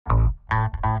I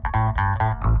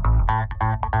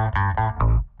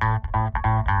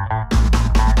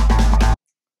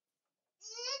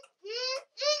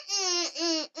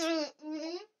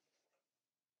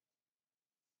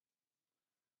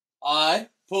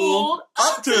pulled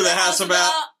up to the house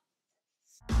about.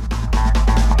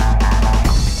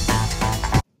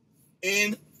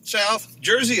 In South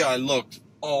Jersey, I looked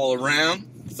all around,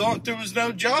 thought there was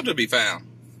no job to be found.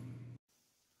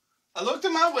 I looked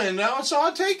in my window and saw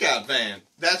a takeout van.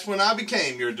 That's when I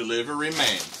became your delivery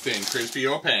man, thin, crispy,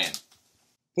 or pan.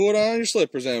 Put on your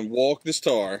slippers and walk this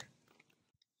tar,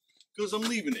 'cause I'm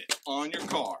leaving it on your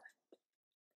car.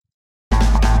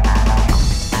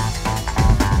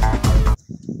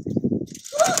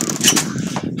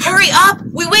 Hurry up!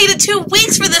 We waited 2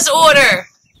 weeks for this order!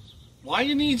 Why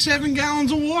you need 7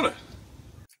 gallons of water?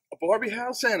 A Barbie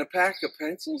house and a pack of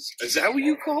pencils? Is that what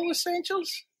you call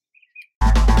essentials?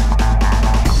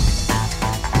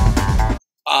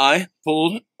 I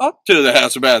pulled up to the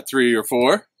house about 3 or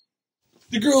 4.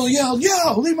 The girl yelled,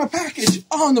 "Yo, leave my package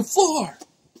on the floor!"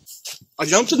 I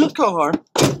jumped in the car.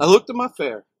 I looked at my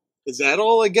fare. Is that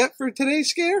all I get for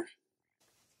today's scare?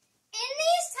 In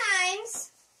these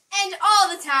times, and all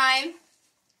the time,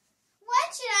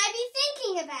 what should I be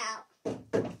thinking about?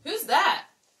 Who's that?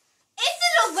 It's the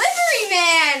delivery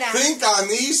man! Think on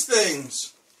these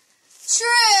things.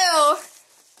 True.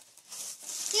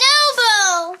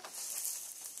 Noble.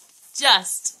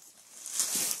 Just.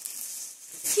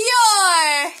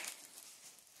 Pure.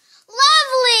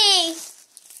 Lovely.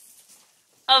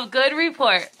 Of good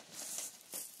report.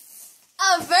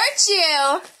 Of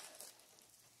virtue.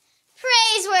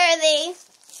 Praise